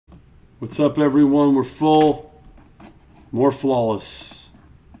What's up, everyone? We're full. More flawless.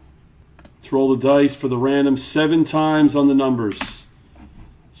 Let's roll the dice for the random 7 times on the numbers.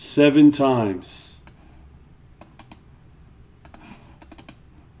 7 times.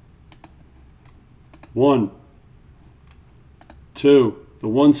 One, 2. The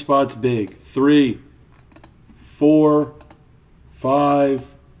one spot's big. 3, 4,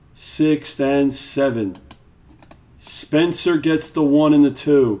 5, 6, and 7. Spencer gets the 1 and the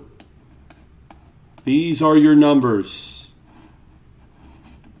 2. These are your numbers.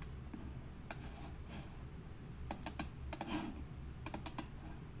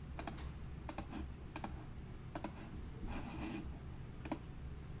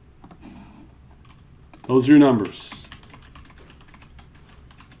 Those are your numbers.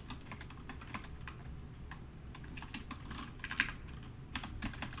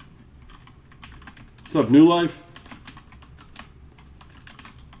 What's up, New Life?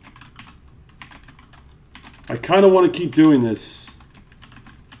 I kind of want to keep doing this.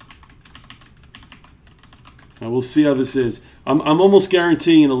 And we'll see how this is. I'm almost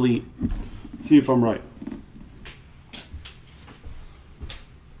guaranteeing an elite. See if I'm right.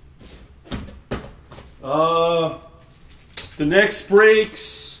 The next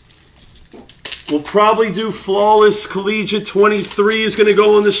breaks, we'll probably do Flawless Collegiate 23 is going to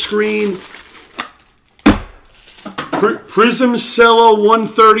go on the screen. Prism Cello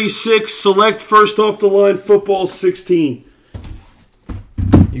 136, Select First Off the Line Football 16.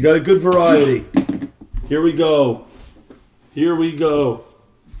 You got a good variety. Here we go. Here we go.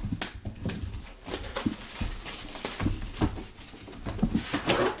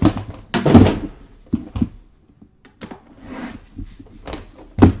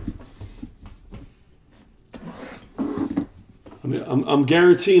 I'm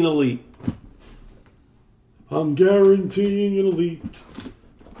guaranteeing elite. I'm guaranteeing an elite.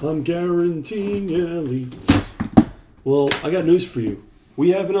 I'm guaranteeing an elite. Well, I got news for you.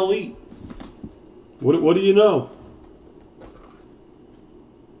 We have an elite. What do you know?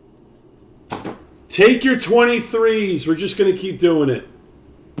 Take your 23s. We're just going to keep doing it.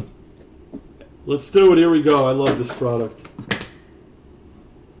 Let's do it. Here we go. I love this product.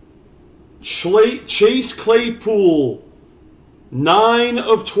 Chase Claypool. 9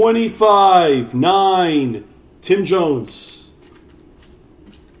 of 25. 9. Tim Jones.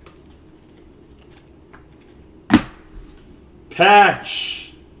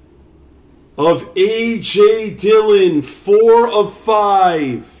 Patch of A.J. Dillon. 4 of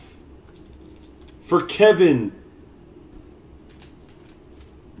 5. For Kevin.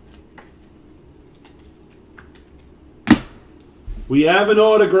 We have an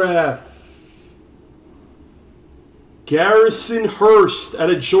autograph. Garrison Hurst out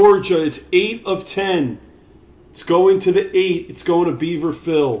of Georgia. It's 8 of 10. It's going to the 8. It's going to Beaver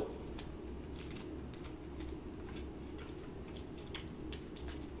Phil.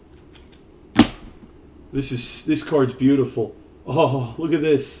 This card's beautiful. Oh, look at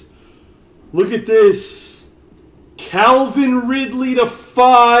this. Look at this. Calvin Ridley to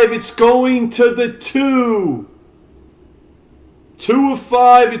 5. It's going to the 2. 2 of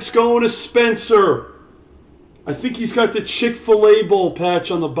 5. It's going to Spencer. I think he's got the Chick-fil-A bowl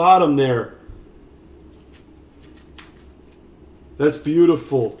patch on the bottom there. That's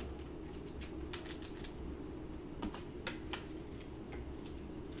beautiful.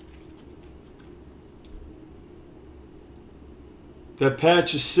 That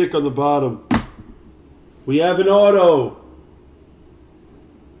patch is sick on the bottom. We have an auto.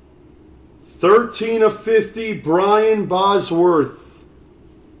 13 of 50, Brian Bosworth.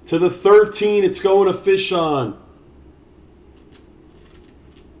 To the 13, it's going to Fishon.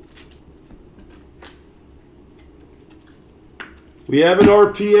 We have an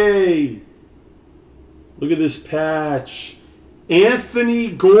RPA. Look at this patch.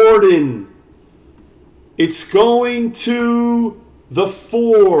 Anthony Gordon. It's going to the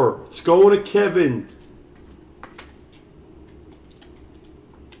 4. It's going to Kevin.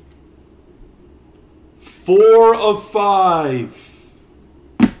 Four of 5.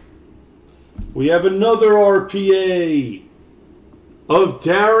 We have another RPA of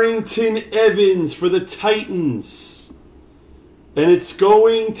Darrington Evans for the Titans. And it's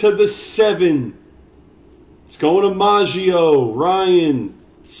going to the 7. It's going to Maggio. Ryan.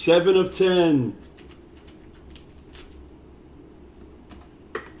 7 of 10.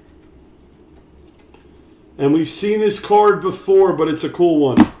 And we've seen this card before, but it's a cool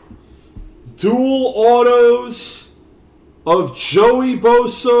one. Dual autos of Joey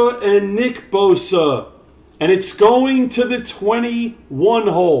Bosa and Nick Bosa. And it's going to the 21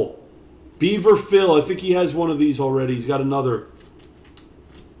 hole. Beaver Phil. I think he has one of these already. He's got another.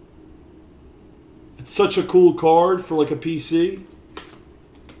 It's such a cool card for like a PC.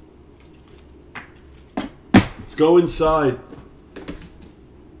 Let's go inside.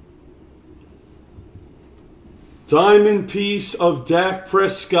 Diamond piece of Dak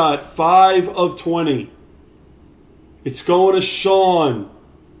Prescott, 5 of 20. It's going to Sean.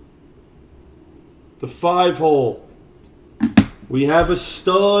 The 5-hole. We have a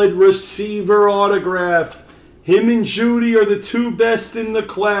stud receiver autograph. Him and Judy are the 2 best in the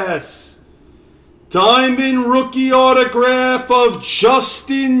class. Diamond rookie autograph of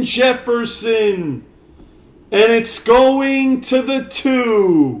Justin Jefferson. And it's going to the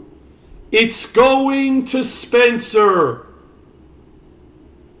 2. It's going to Spencer.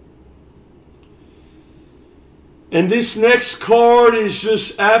 And this next card is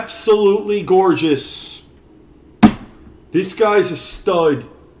just absolutely gorgeous. This guy's a stud.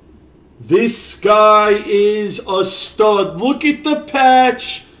 This guy is a stud. Look at the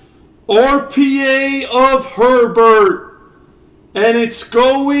patch. RPA of Herbert. And it's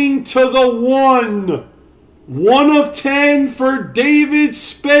going to the 1. 1 of 10 for David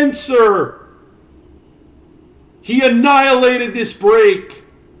Spencer. He annihilated this break.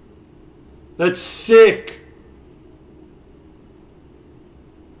 That's sick.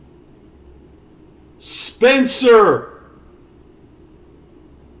 Spencer.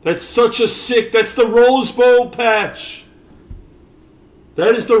 That's such a sick. That's the Rose Bowl patch.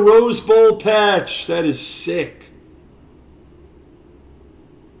 That is the Rose Bowl patch. That is sick.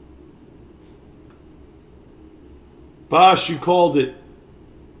 Bosh, you called it.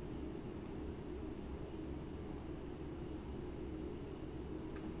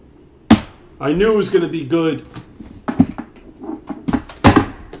 I knew it was going to be good.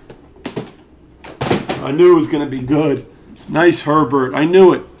 I knew it was going to be good. Nice Herbert. I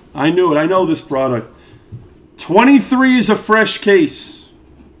knew it. I knew it. I know this product. 23 is a fresh case.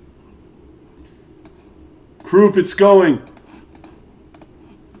 Croup, it's going.